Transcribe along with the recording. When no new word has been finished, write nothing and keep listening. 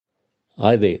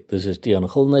Hi there, this is Tian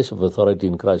Gilnes of Authority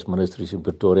in Christ Ministries in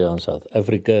Pretoria in South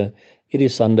Africa. It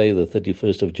is Sunday, the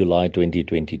 31st of July,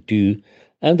 2022,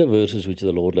 and the verses which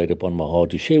the Lord laid upon my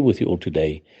heart to share with you all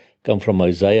today come from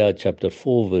Isaiah chapter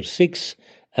 4, verse 6,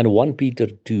 and 1 Peter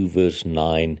 2, verse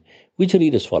 9, which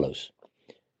read as follows.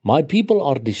 My people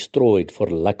are destroyed for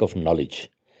lack of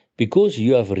knowledge. Because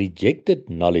you have rejected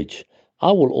knowledge,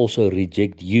 I will also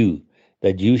reject you,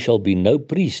 that you shall be no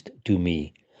priest to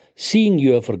me. Seeing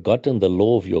you have forgotten the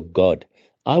law of your God,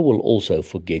 I will also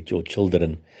forget your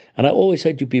children. And I always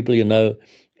say to people,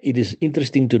 it is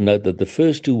interesting to note that the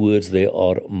first two words there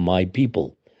are my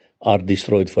people are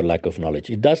destroyed for lack of knowledge.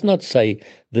 It does not say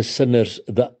the sinners,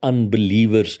 the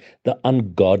unbelievers, the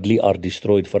ungodly are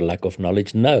destroyed for lack of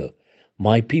knowledge. No,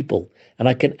 my people. And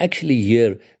I can actually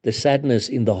hear the sadness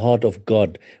in the heart of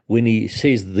God when he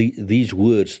says these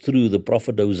words through the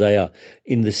prophet Hosea,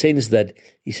 in the sense that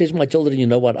he says, my children, you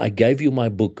know what? I gave you my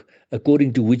book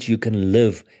according to which you can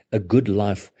live a good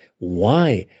life.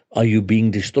 Why are you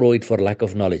being destroyed for lack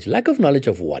of knowledge? Lack of knowledge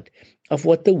of what? Of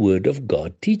what the word of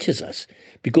God teaches us.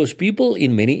 Because people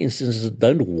in many instances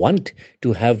don't want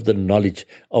to have the knowledge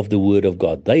of the word of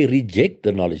God. They reject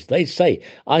the knowledge. They say,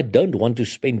 I don't want to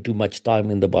spend too much time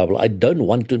in the Bible. I don't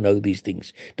want to know these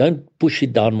things. Don't push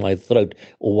it down my throat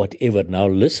or whatever. Now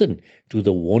listen to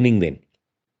the warning then.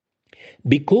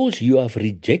 Because you have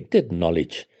rejected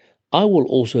knowledge, I will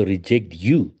also reject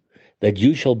you, that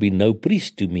you shall be no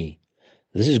priest to me.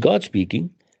 This is God speaking.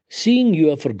 Seeing you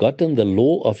have forgotten the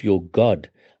law of your God,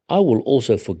 I will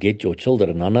also forget your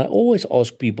children. And I always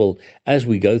ask people as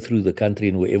we go through the country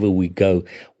and wherever we go,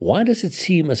 why does it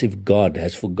seem as if God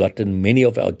has forgotten many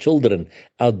of our children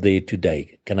out there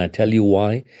today? Can I tell you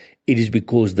why? It is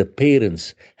because the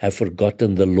parents have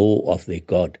forgotten the law of their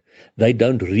God. They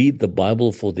don't read the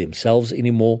Bible for themselves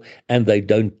anymore, and they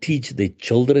don't teach their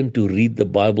children to read the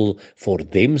Bible for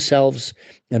themselves.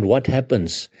 And what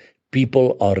happens?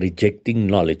 People are rejecting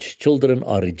knowledge. Children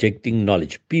are rejecting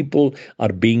knowledge. People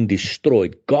are being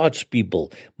destroyed. God's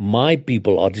people, my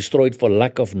people, are destroyed for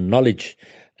lack of knowledge.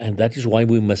 And that is why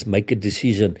we must make a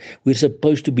decision. We're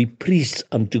supposed to be priests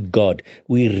unto God.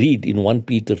 We read in 1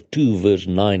 Peter 2, verse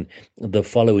 9, the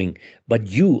following, but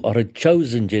you are a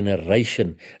chosen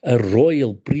generation, a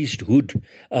royal priesthood,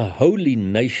 a holy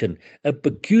nation, a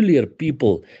peculiar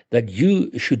people, that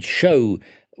you should show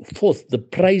forth the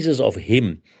praises of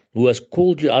him who has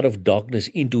called you out of darkness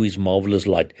into his marvellous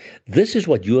light. This is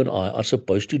what you and I are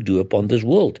supposed to do upon this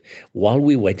world while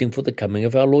we're waiting for the coming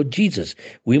of our Lord Jesus.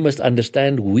 We must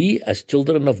understand we as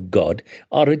children of God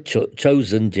are a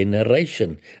chosen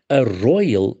generation, a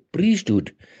royal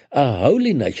priesthood, a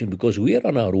holy nation, because we are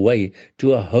on our way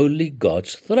to a holy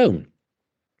God's throne.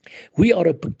 We are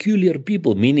a peculiar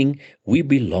people, meaning we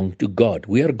belong to God.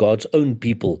 We are God's own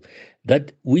people,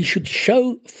 that we should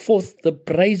show forth the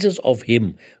praises of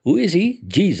him. Who is he?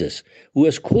 Jesus, who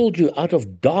has called you out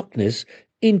of darkness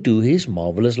into his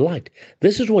marvelous light.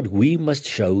 This is what we must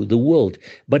show the world.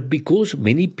 But because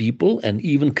many people, and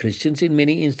even Christians in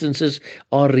many instances,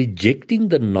 are rejecting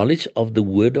the knowledge of the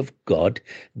word of God,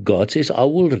 God says, I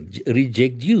will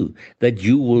reject you, that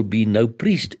you will be no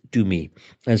priest to me.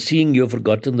 And seeing you have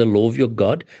forgotten the law of your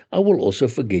God, I will also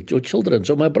forget your children.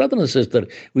 So my brother and sister,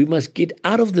 we must get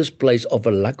out of this place of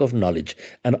a lack of knowledge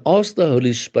and ask the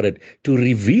Holy Spirit to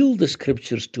reveal the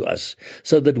scriptures to us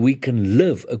so that we can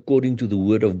live according to the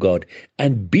word of God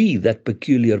and be that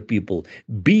peculiar people,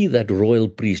 be that royal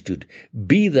priesthood,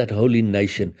 be that holy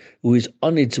nation who is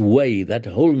on its way, that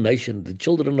whole nation, the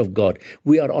children of God.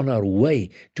 We are on our way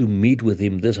to meet with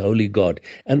him, this holy God.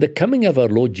 And the coming of our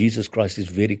Lord Jesus Christ is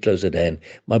very close at hand.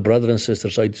 My brother and sister,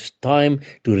 so it's time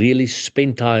to really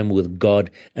spend time with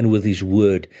God and with his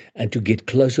word and to get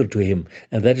closer to him.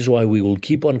 And that is why we will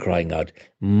keep on crying out,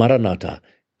 Maranatha,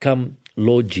 come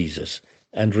Lord Jesus.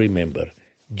 And remember,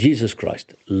 Jesus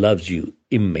Christ loves you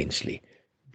immensely.